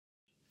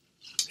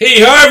Hey,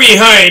 Harvey,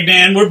 hi,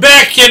 man. We're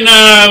back in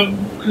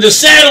the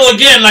saddle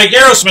again, like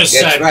Aerosmith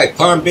said. That's right,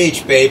 Palm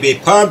Beach, baby.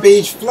 Palm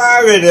Beach,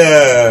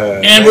 Florida.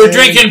 And we're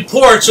drinking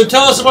port, so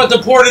tell us about the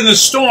port in the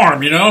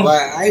storm, you know?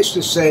 Well, I used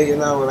to say, you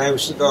know, when I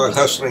used to go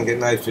hustling at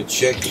night for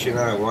chicks, you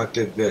know, I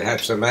wanted to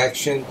have some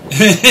action.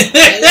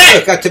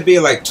 It got to be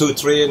like 2,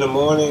 3 in the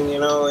morning, you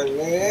know, and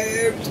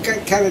it was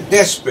kind of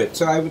desperate.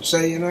 So I would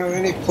say, you know,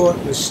 any port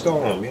in the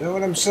storm, you know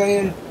what I'm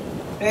saying?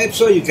 And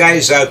so you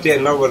guys out there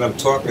know what I'm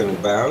talking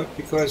about,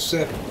 because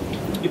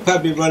you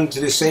probably run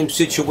into the same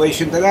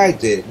situation that I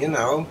did, you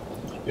know.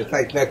 There's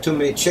like not too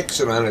many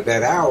chicks around at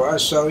that hour,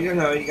 so, you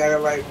know, you gotta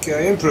like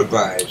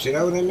improvise, you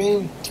know what I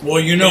mean? Well,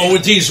 you know,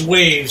 with these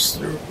waves,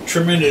 they're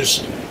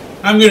tremendous.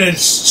 I'm gonna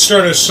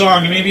start a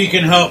song, and maybe you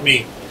can help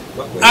me.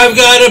 What waves? I've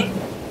got a...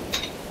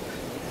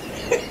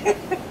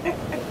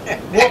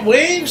 What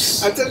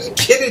waves? I'm just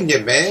kidding you,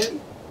 man.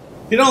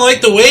 You don't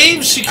like the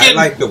waves? You I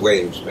like the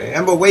waves, man.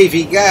 I'm a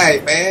wavy guy,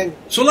 man.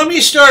 So let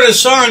me start a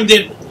song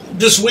that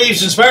this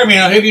waves inspire me.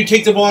 I'll have you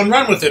take the ball and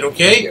run with it,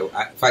 okay?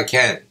 If I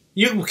can.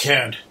 You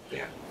can.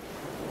 Yeah.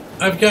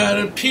 I've got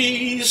a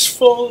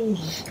peaceful,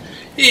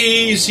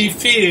 easy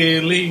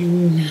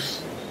feeling.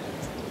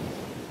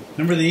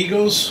 Remember the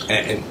Eagles?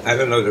 And I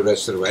don't know the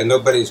rest of the way.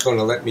 Nobody's going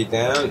to let me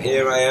down.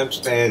 Here I am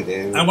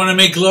standing. I want to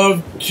make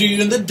love to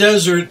you in the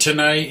desert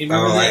tonight. You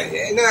remember that?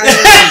 I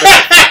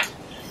remember.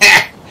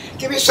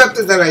 Give me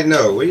something that I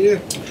know, will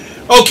you?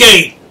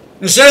 Okay.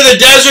 Instead of the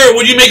desert,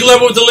 would you make love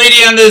with the lady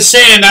on the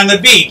sand on the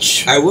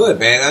beach? I would,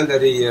 man. Under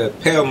the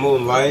pale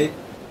moonlight.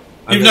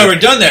 You've never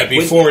done that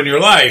before in your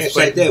life. Yes,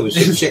 I did. It was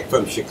a chick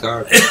from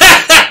Chicago.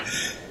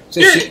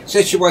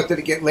 Said she wanted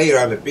to get laid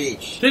on the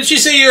beach. Didn't she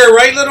say you're a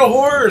right little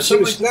whore or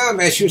something? No,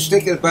 man. She was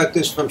thinking about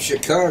this from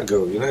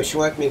Chicago. You know, she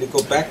wanted me to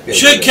go back there.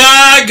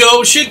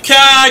 Chicago,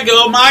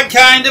 Chicago, my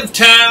kind of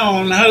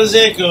town. How does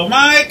that go?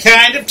 My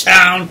kind of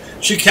town,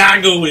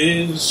 Chicago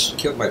is.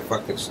 Killed my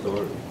fucking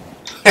story.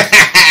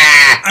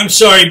 I'm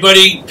sorry,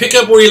 buddy. Pick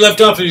up where you left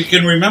off if you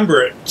can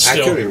remember it.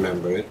 Still. I can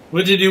remember it.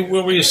 What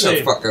were you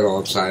saying? No fucking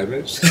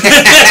Alzheimer's.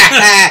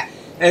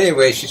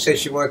 Anyway, she said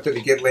she wanted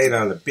to get laid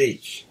on the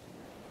beach.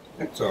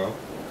 That's all.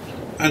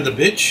 On the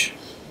bitch?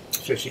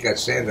 So she got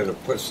sand in her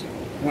pussy.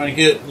 You want to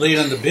get laid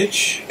on the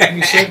bitch?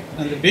 You said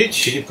on the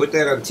bitch. Can you put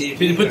that on TV?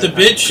 Can you put the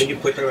bitch? Can you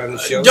put that on the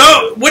show?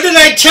 Don't. What did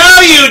I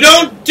tell you?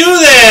 Don't do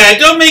that.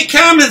 Don't make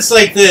comments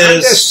like this.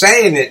 I'm just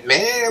saying it,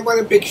 man. I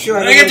want a big show.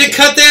 I have to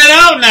cut that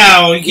out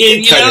now. You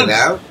can cut it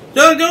out.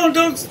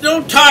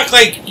 Don't talk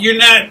like you're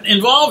not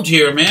involved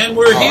here, man.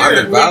 We're here.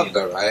 I'm involved,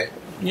 all right.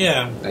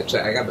 Yeah.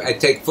 I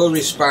take full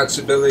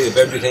responsibility of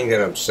everything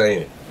that I'm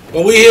saying.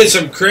 Well, we had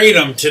some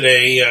kratom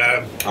today.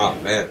 Oh,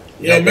 man.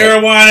 You know,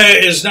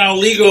 marijuana is now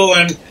legal,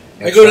 and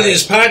I go to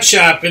this pot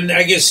shop, and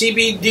I get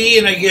CBD,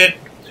 and I get,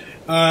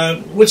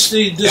 what's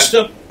the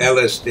stuff?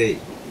 LSD.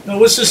 No,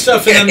 what's the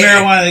stuff in the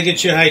marijuana that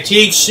gets you high?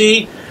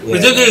 THC? Yeah.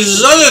 But then there's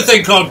this other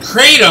thing called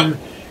kratom.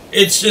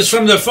 It's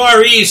from the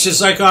Far East.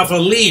 It's like off a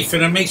leaf,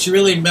 and it makes you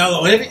really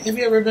mellow. Have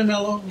you ever been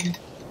mellow?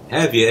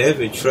 Have you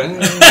ever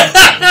tried?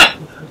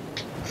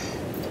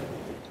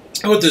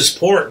 How about this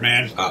port,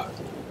 man?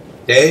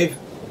 Dave?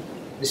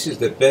 This is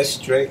the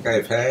best drink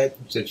I've had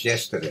since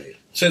yesterday.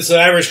 Since the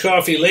Irish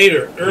coffee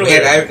earlier.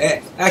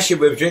 Actually,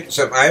 we've drinking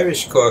some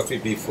Irish coffee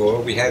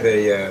before. We had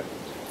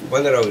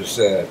one of those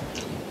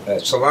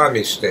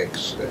salami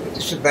sticks.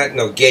 This is not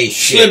no gay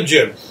shit. Slim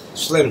Jim.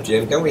 Slim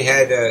Jim. Then we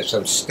had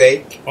some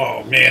steak.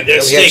 Oh, man,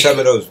 that steak. We had some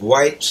of those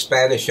white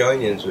Spanish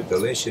onions were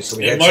delicious. So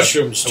we had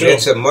mushrooms, too. We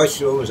had some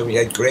mushrooms, and we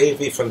had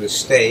gravy from the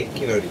steak,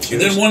 you know, the juice.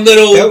 And then one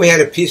little... Then we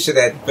had a piece of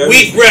that...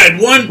 Wheat bread,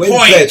 1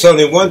 point. It's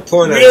only 1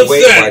 point on the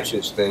Weight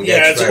Watchers thing.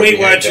 Yeah, it's a Weight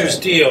Watchers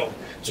deal.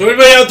 So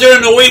everybody out there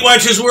in the Weight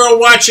Watchers world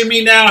watching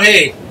me now,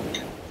 hey,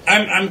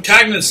 I'm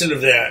cognizant of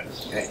that.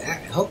 I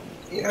hope,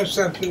 you know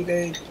something,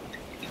 Dave?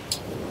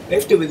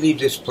 After we leave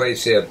this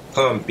place here,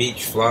 Palm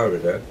Beach,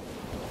 Florida,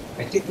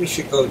 I think we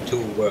should go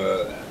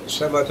to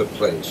some other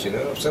place, you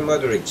know, some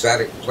other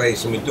exotic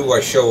place, and we do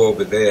our show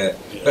over there.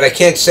 But I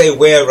can't say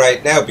where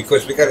right now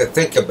because we got to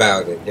think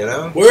about it, you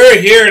know.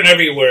 We're here and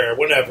everywhere,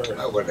 whatever.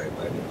 Oh,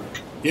 whatever.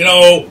 You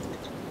know,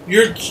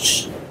 you're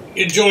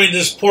enjoying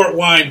this port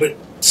wine, but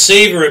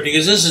savor it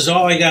because this is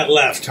all I got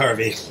left,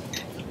 Harvey.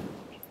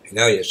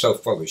 Now you're so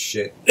full of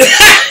shit.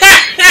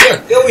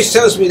 He always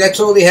tells me that's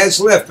all he has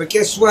left, but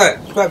guess what?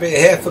 There's probably a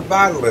half a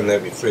bottle in the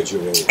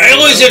refrigerator. I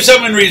always have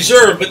some in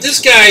reserve, but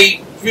this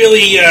guy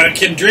really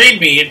can drain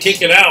me and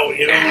take it out,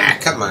 you know?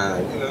 Come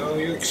on, you know,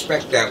 you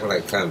expect that when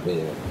I come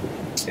here,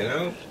 you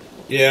know?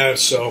 Yeah,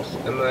 so...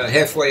 I'm a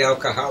halfway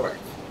alcoholic.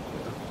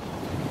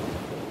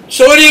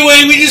 So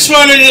anyway, we just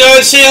wanted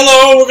to say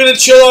hello. We're going to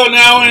chill out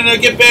now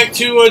and get back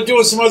to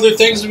doing some other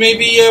things.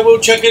 Maybe we'll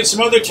check in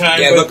some other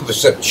time. Yeah, looking for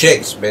some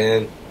chicks,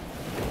 man.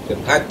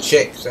 Some hot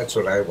chicks, that's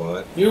what I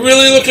want. You're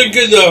really looking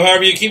good, though,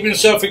 Harvey. You're keeping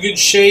yourself in good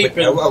shape.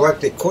 I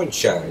want the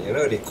concha, you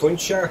know, the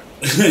concha?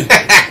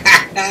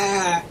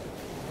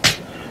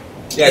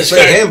 Yeah, I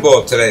played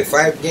handball today,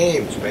 5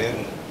 games,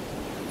 man.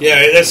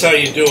 Yeah, that's how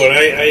you do it.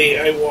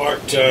 I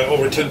walked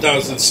over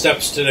 10,000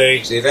 steps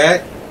today. See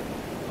that?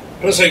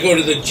 Plus, I go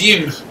to the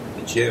gym.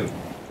 The gym.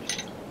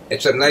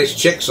 It's a nice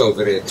chicks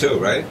over there too,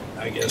 right?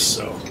 I guess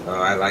so. Oh,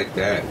 I like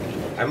that.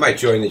 I might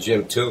join the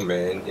gym too,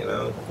 man. You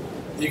know.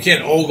 You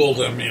can't ogle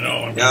them, you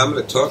know. I mean, Yeah, I'm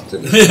gonna talk to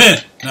them.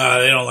 No,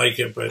 they don't like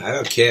it, but I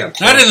don't care.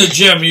 not in the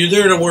gym. You're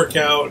there to work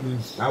out, and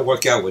I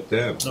work out with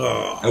them.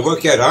 oh, I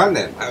work out on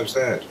them. How's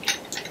that?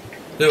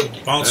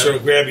 the bouncer will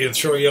grab you and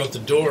throw you out the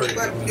door.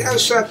 But you know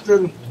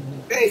something?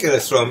 They ain't gonna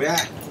throw me.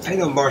 I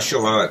know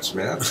martial arts,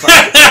 man.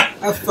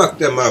 I'll fuck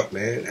them up,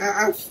 man.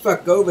 I'll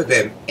fuck over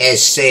them.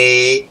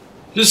 Essay.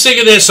 Just think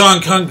of that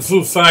song Kung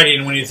Fu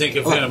Fighting when you think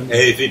of him.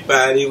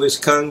 Everybody was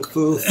kung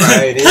fu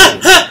fighting.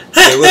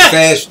 They were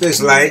fast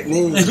as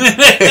lightning.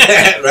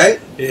 Right?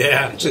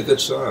 Yeah. It's a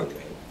good song, man.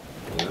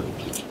 You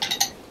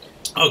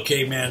know?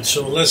 Okay, man.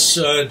 So let's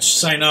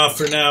sign off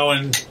for now.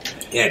 And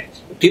Yeah,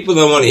 people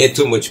don't want to hear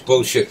too much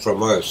bullshit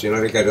from us. You know,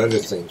 they got other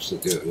things to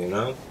do, you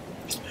know?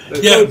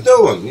 Yeah. Go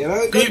do them, you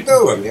know? Go do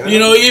them, you know? You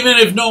know, even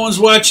if no one's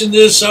watching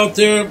this out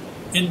there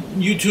in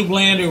YouTube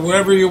land or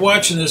wherever you're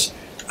watching this,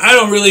 I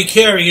don't really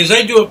care because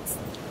I do it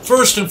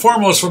first and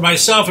foremost for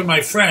myself and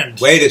my friends.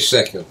 Wait a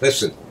second.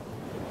 Listen.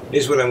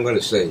 Here's what I'm going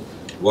to say.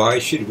 Why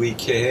should we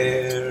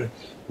care?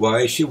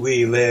 Why should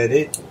we let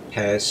it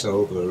pass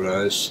over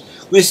us?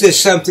 Was there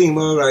something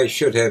more I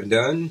should have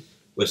done?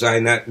 Was I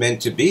not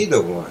meant to be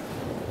the one?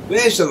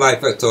 Where's the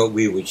life I thought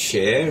we would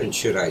share, and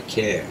should I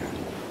care?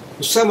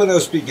 Will someone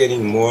else be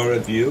getting more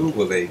of you?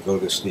 Will they go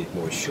to sleep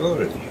more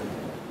sure of you?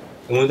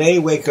 And when they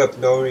wake up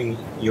knowing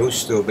you're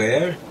still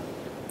there,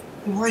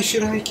 then why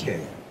should I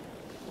care?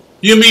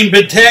 You mean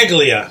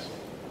Battaglia?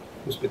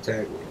 Who's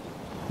Battaglia?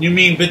 You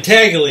mean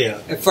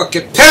Battaglia? A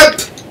fucking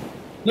pimp!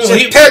 No,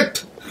 He's a pimp!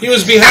 he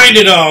was behind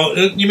it all.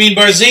 You mean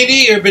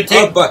Barzini or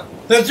Battaglia? Oh, but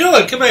Let's do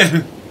it. Come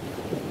on.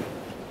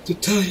 to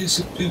tell you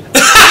a pimp.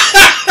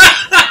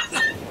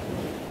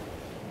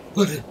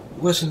 But it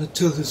wasn't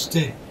until this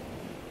day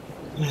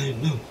that I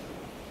knew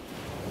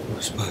it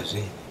was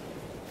Barzini.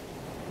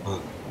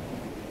 Oh.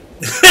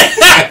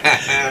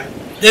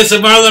 That's a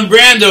Marlon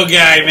Brando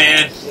guy,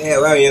 man. Yeah,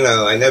 well, you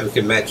know, I never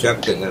could match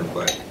up to him,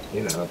 but,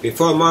 you know,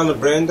 before Marlon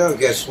Brando,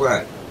 guess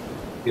what?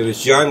 There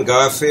was John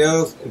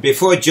Garfield, and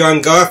before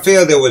John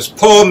Garfield, there was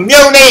Paul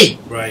Muni!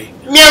 Right.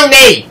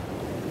 Muni!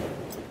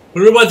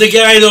 What about the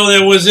guy, though,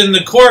 that was in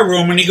the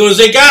courtroom, and he goes,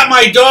 they got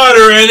my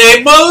daughter, and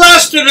they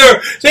molested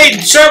her. They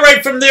start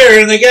right from there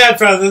in The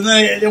Godfather, and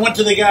they went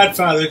to The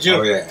Godfather, too.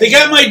 Oh, yeah. They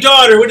got my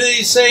daughter. What did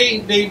he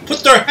say? They put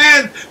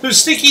their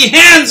sticky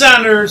hands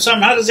on her or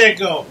something. How does that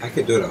go? I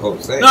could do the whole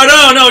thing.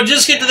 No,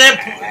 just get to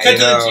that. You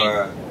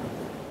know,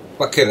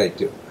 what can I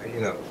do? You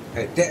know,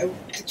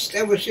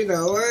 that was, you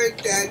know,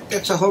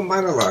 that's a whole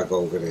monologue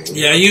over there.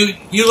 Yeah,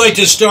 you like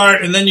to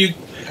start, and then you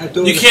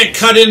can't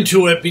cut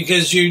into it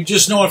because you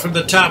just know it from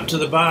the top to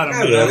the bottom.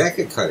 No, really, I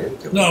could cut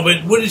into it. No,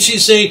 but what did she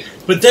say?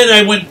 But then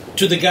I went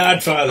to The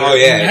Godfather. Oh,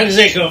 yeah. How does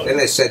that go? Then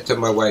I said to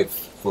my wife,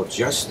 for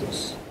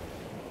justice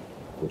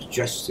we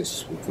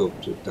go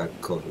to Don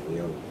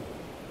Corleone.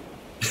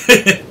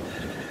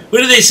 What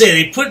did they say?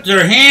 They put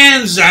their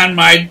hands on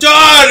my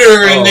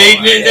daughter, and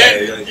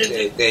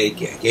they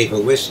gave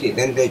her whiskey.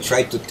 Then they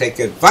tried to take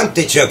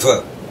advantage of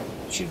her.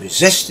 She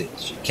resisted.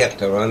 She kept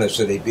her honor,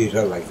 so they beat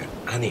her like an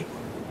animal.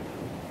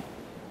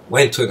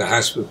 Went to the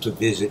hospital to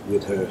visit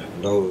with her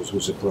nose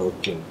was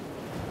broken.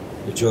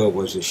 The jaw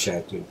was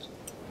shattered.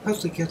 Held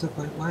together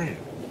by wire.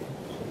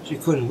 She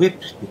couldn't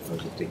whip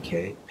because of the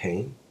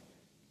pain.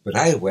 But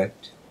I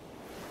wept.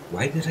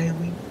 Why did I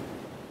weep?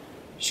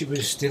 She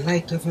was the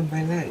light of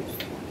my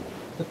life.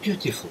 But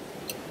beautiful.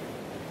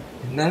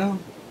 And now,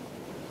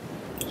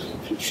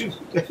 she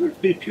will never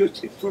be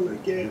beautiful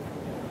again.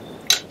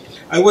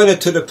 I went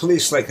into the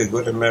police like a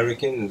good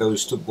American, and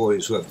those two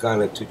boys who have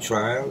gone into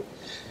trial.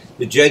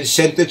 The judge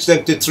sentenced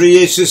them to 3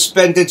 years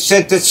suspended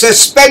sentence.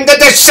 Suspended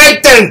the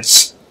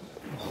sentence!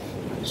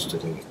 I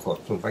stood in the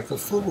courtroom like a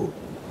fool.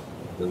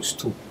 Those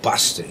two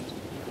bastards.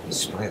 They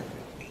smiled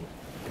at me.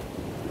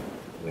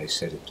 And I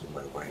said it to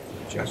my wife.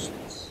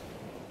 Justice.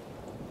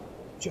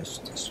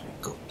 Justice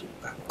will go to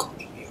Bangkok.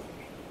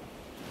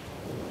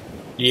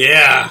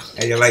 Yeah.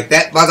 And you like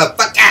that,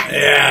 motherfucker?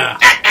 Yeah.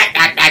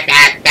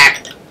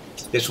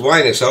 This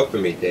wine is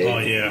helping me, Dave. Oh,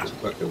 yeah. This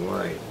fucking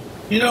wine.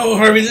 You know,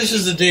 Harvey, this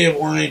is the day of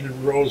wine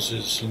and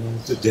roses. You know?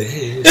 The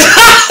day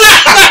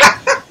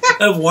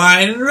of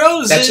wine and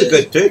roses. That's a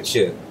good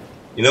picture.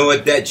 You know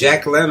what? That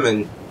Jack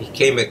Lemmon, he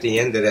came at the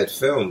end of that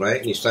film, right?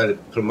 And he started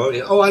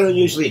promoting. Oh, I don't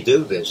usually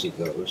do this, he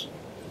goes.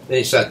 Then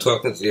he started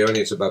talking to the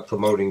audience about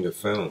promoting the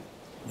film.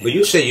 But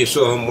you say you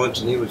saw him once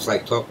and he was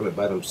like talking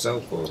about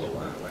himself all the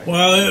while, right?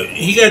 Well,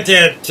 he got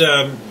that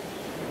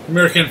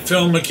American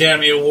Film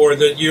Academy Award,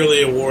 that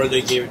yearly award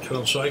they gave it to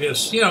him. So I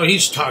guess, you know,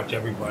 he's talked to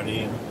everybody.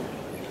 And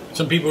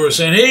some people were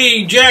saying,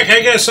 hey, Jack,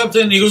 I got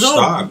something. He goes,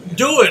 oh,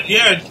 do it.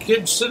 Yeah,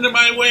 send it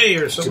my way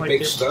or something like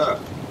that. It's a big star.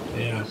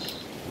 Yeah.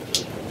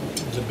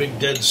 He's a big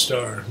dead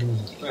star.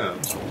 Well,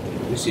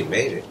 at least he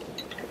made it.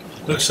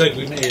 Looks like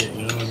we made it,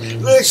 you know what I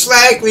mean? Looks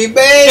like we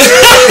made it!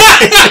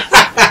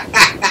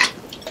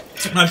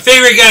 My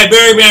favorite guy,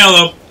 Barry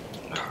Manilow.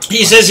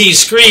 He says he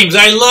screams.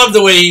 I love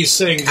the way he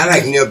sings. I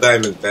like Neil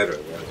Diamond better,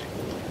 really.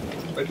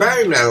 But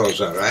Barry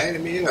Manilow's all right. I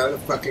mean, you know, the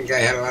fucking guy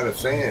had a lot of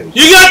fans.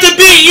 You got the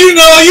beat, you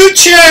know, you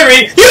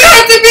cherry. You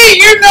got the beat,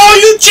 you know,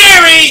 you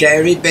cherry.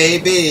 Cherry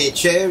baby,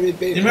 cherry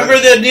baby. You remember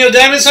the Neil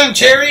Diamond song,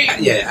 Cherry?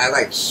 Yeah, I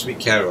like Sweet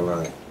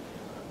Caroline.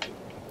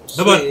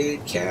 How about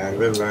Sweet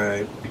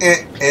Caroline?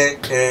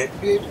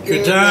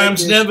 Good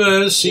times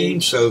never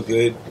seem so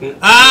good.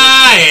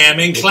 I am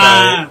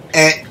inclined.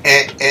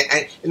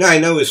 You know, I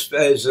know his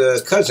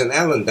cousin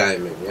Alan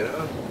Diamond. You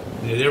know.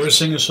 Did you ever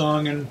sing a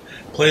song and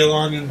play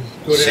along and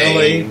go to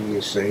L.A.?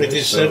 Like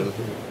they said,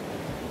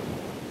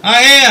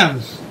 I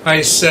am.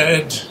 I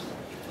said,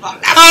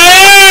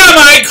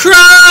 I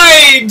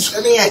cried.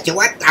 Let me ask you,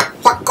 what the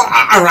fuck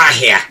are right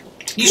here?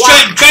 He's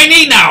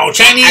Chinese now.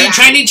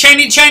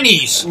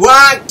 Chinese.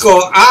 What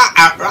go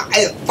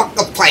fuck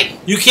a plate?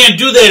 You can't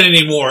do that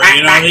anymore.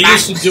 You know, they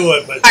used to do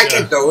it, but I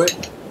can do it.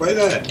 Why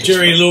not?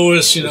 Jerry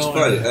Lewis, you know.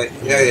 It's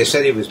fun. Yeah, they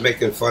said he was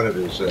making fun of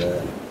his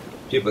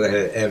people that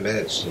had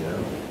MS. You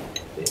know.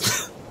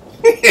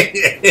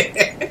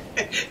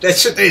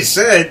 That's what they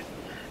said.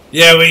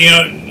 Yeah, but you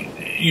know,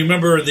 you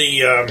remember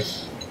the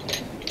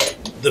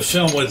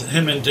film with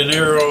him and De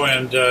Niro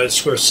and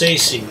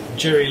Scorsese,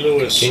 Jerry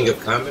Lewis, King of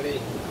Comedy.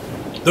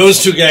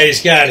 Those two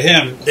guys got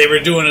him. They were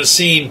doing a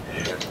scene,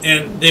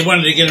 and they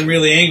wanted to get him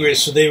really angry,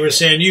 so they were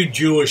saying, "You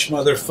Jewish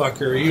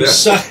motherfucker, you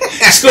suck."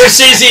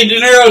 Scorsese and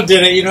De Niro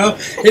did it, you know,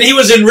 and he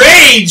was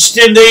enraged,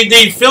 and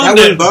they filmed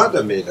that it. That wouldn't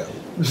bother me though.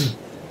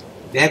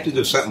 They have to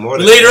do something more.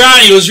 Later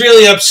on, he was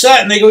really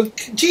upset, and they go,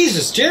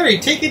 "Jesus, Jerry,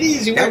 take it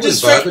easy." That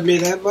wouldn't bother me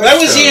that much. Why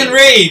was he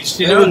enraged?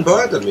 You know, that wouldn't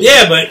bother me.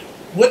 Yeah, but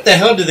what the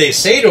hell did they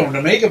say to him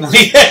to make him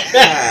like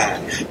that?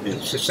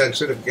 He's a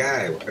sensitive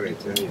guy. What can I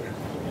tell you?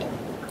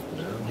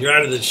 You're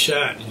out of the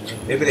shot. You know?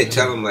 Maybe they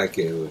tell him like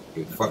you're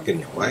fucking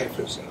your wife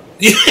or something.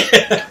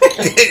 Yeah.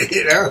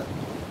 You know.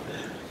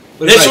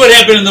 That's what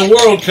happened in the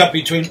World Cup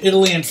between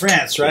Italy and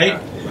France, right?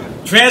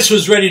 Yeah. France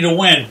was ready to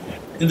win.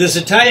 And this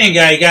Italian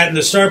guy got in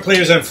the star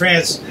players on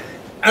France.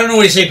 I don't know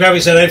what he said. He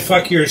probably said, "I'd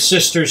fuck your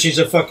sister. She's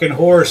a fucking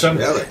whore," or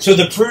something. Really? So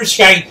the French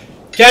guy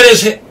got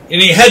his and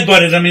he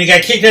headbutted him, and he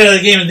got kicked out of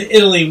the game, and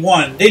Italy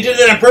won. They did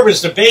that on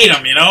purpose to bait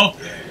him, you know.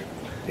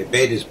 They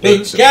bait his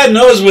bait. God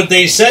knows what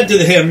they said to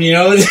him, you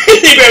know.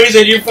 They probably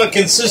said, "Your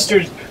fucking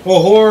sister's a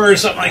whore," or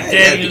something like that. You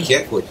have to be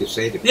careful what you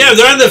say to people. Yeah,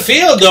 they're on the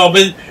field though,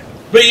 but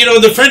you know,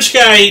 the French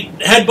guy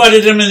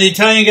headbutted him, and the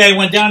Italian guy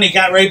went down. He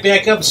got right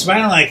back up,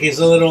 smiling like he's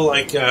a little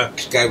like.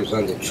 This guy was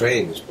on the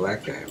train. This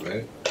black guy,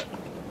 right?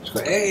 He's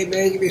going, "Hey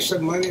man, give me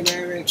some money,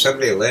 man."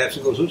 Somebody laughs.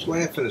 He goes, "Who's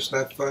laughing? It's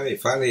not funny."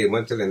 Finally, he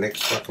went to the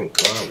next fucking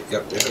car. We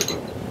got rid of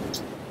him.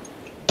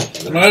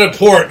 I'm out of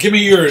port. Give me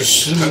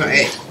yours.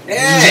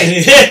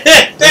 Hey!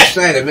 Last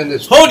night I'm in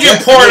this. Hold your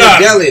port up.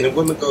 Deli, and the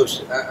woman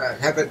goes,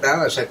 "Have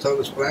 $1." So I told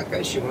this black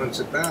guy she wants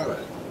 $1.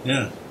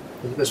 Yeah.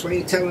 He goes, "What are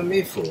you telling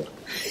me for?"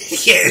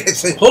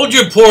 Hold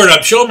your port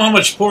up. Show him how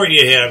much port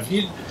you have.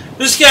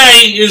 This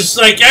guy is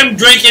like, I'm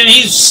drinking,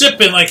 he's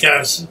sipping like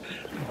us.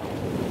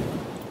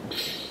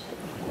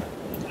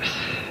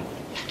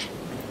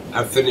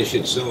 I'll finish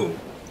it soon.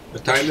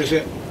 What time is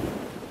it?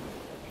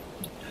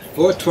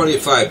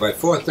 4:25. By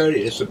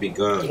 4:30, this will be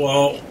gone.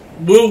 Well,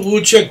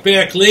 we'll check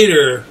back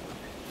later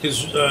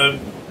because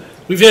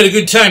we've had a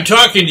good time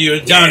talking to you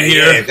down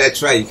here. Yeah,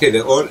 that's right. You could,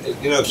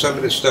 you know, some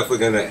of the stuff we're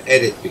going to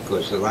edit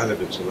because a lot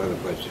of it's a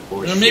bunch of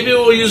bullshit. Well, maybe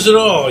we'll use it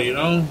all. You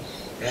know.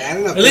 Yeah, I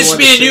don't know. At least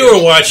me and you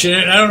are watching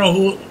it. I don't know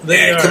who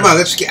they are. Come on,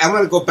 let's get. I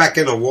want to go back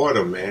in the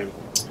water, man.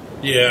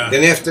 Yeah.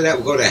 Then after that,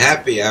 we'll go to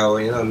happy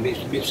hour. You know,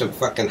 meet some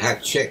fucking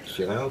hot chicks.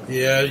 You know.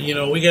 Yeah, you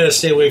know, we got to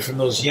stay away from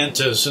those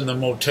yentas in the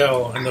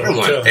motel. I don't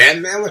want that,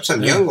 man. What's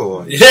some younger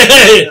ones?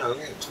 Yeah. You know,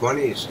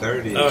 20s,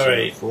 30s,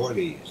 right.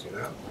 40s. You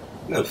know,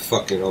 no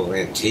fucking old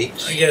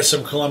antiques. I got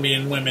some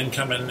Colombian women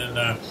coming and.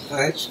 Oh,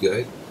 that's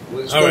good. Well,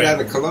 let's all go right. down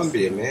to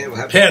Colombia, man. We'll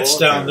have Pat's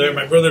down there.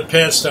 My brother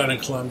Pat's down in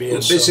Colombia. We'll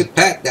visit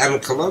Pat down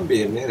in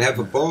Colombia, man. Have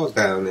a ball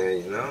down there,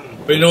 you know.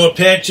 But you know what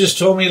Pat just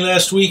told me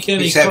last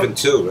weekend? He's having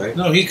two, right?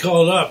 No, he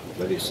called up.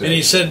 What did he say? And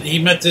he said he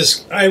met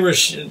this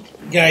Irish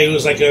guy who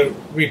was like a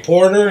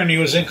reporter, and he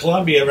was in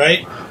Colombia,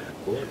 right?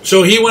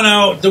 So he went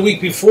out the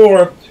week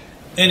before,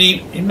 and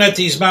he met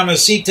these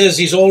mamacitas,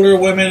 these older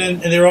women,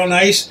 and they're all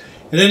nice.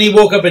 And then he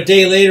woke up a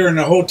day later in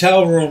a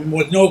hotel room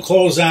with no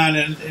clothes on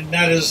and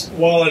not his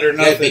wallet or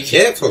nothing. Yeah, be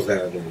careful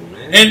down there,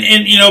 man.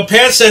 And you know,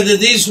 Pat said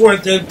that these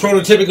weren't the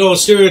prototypical,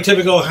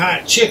 stereotypical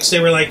hot chicks. They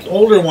were like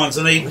older ones,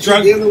 and they drug.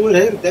 What you dealing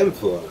with them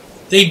for?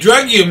 They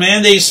drug you,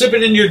 man. They slip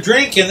it in your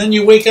drink, and then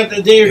you wake up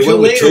a day or two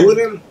later. Two of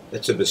them?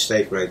 That's a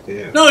mistake right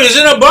there. No, he's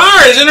in a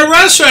bar. He's in a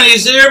restaurant.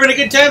 He's there having a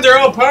good time. They're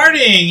all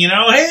partying, you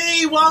know.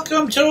 Hey,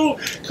 welcome to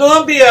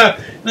Colombia.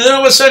 And then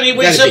all of a sudden he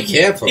wakes up. Be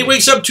careful. He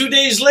wakes up 2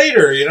 days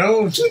later, you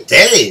know. 2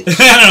 days?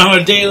 I don't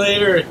know, a day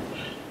later.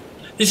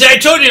 He said, "I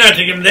told you not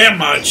to give him that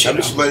much." How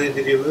much money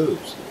did he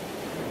lose?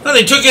 No,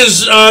 they took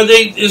his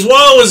his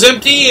wallet was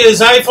empty,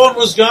 his iPhone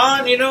was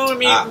gone, you know. I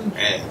mean,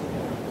 man.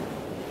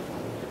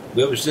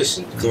 Where was this,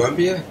 in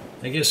Colombia?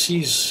 I guess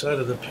he's out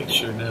of the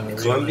picture now.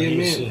 Colombian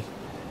man?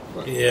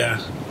 Yeah.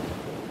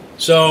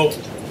 So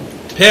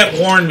Pat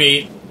warned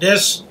me.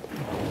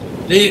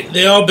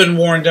 They all been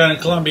warned down in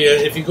Colombia.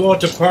 If you go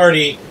out to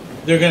party,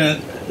 they're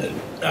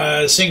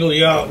gonna single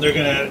you out. And they're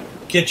gonna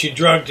get you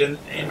drugged and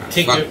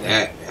take you. Fuck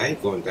that! I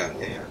ain't going down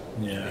there.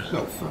 Yeah, it's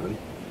no fun.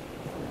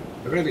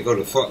 I'd rather go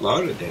to Fort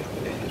Lauderdale.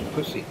 There's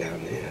pussy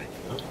down there.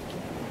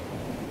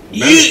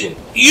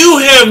 You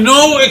have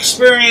no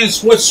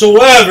experience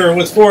whatsoever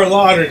with Fort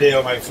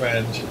Lauderdale, my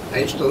friend. I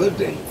used to live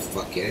there, you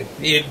fuckhead.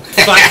 You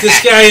fucked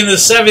this guy in the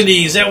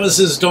 70s. That was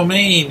his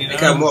domain. You know? I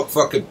got more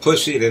fucking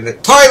pussy than the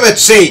toilet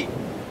seat.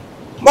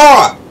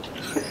 More.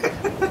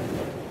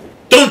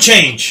 Don't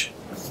change.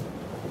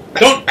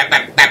 Don't.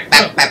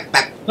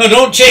 No,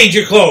 don't change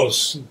your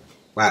clothes.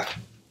 What?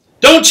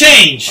 Don't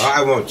change. Oh,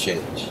 I won't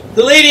change.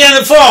 The lady on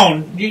the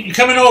phone, you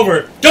coming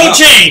over. Don't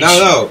change.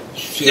 No.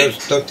 She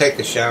goes, don't take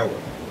a shower.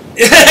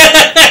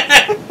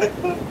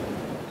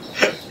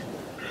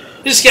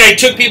 This guy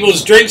took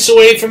people's drinks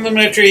away from them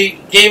after he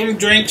gave them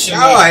drinks. And,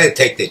 I didn't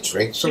take their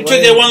drinks away. You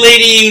took that one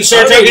lady, you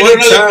started talking to another.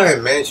 One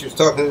time, man, she was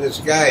talking to this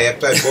guy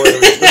after I bought her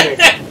a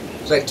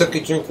drink. So I took a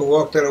drink and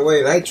walked it away,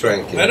 and I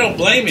drank it. I don't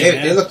blame you,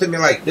 man. They looked at me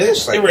like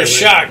this. Like they were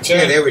shocked, huh?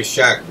 Yeah, they were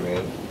shocked,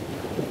 man.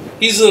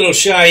 He's a little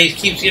shy. He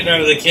keeps getting out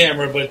of the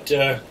camera, but,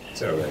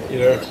 it's all right. You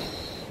know.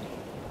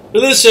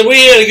 But listen,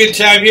 we had a good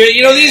time here.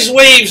 You know, these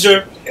waves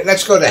are...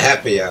 Let's go to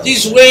happy hour.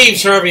 These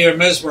waves, Harvey, are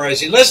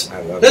mesmerizing. Let's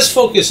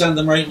focus on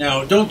them right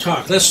now. Don't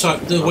talk. Let's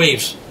talk the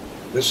waves.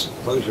 Listen,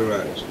 close your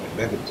eyes.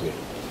 Meditate.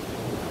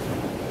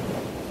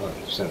 Oh,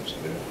 it sounds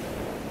good.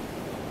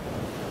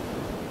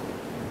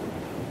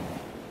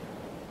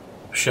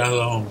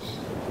 Shalom.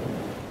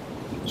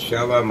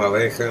 Shalom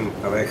Aleichem.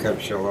 Aleichem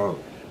Shalom.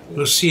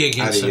 We'll see you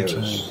again Adios.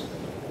 sometime.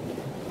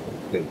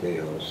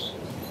 Bendios.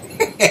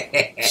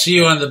 See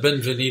you on the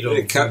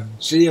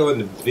Benvenido. See you on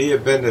the Via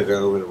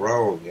Benedido in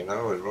Rome, you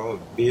know, in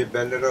Rome. Via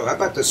Benedido. How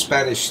about the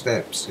Spanish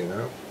Steps, you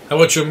know? How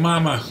about your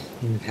mama?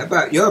 How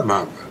about your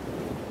mama?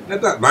 How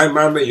about my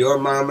mama, your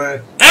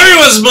mama?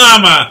 Everyone's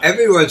mama!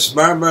 Everyone's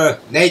mama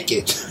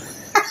naked.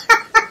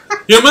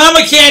 Your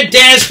mama can't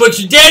dance, but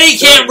your daddy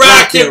can't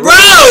rock and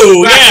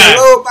roll! Yeah!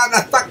 Roll,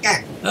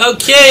 motherfucker!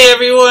 Okay,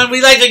 everyone,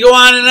 we like to go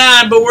on and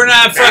on, but we're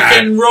not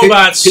fucking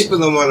robots. People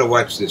don't want to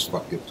watch this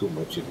fucking too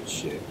much of this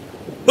shit.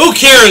 Who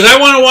cares? I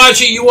want to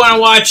watch it, you want to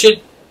watch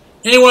it.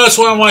 Anyone else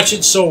want to watch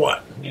it, so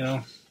what? You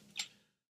know?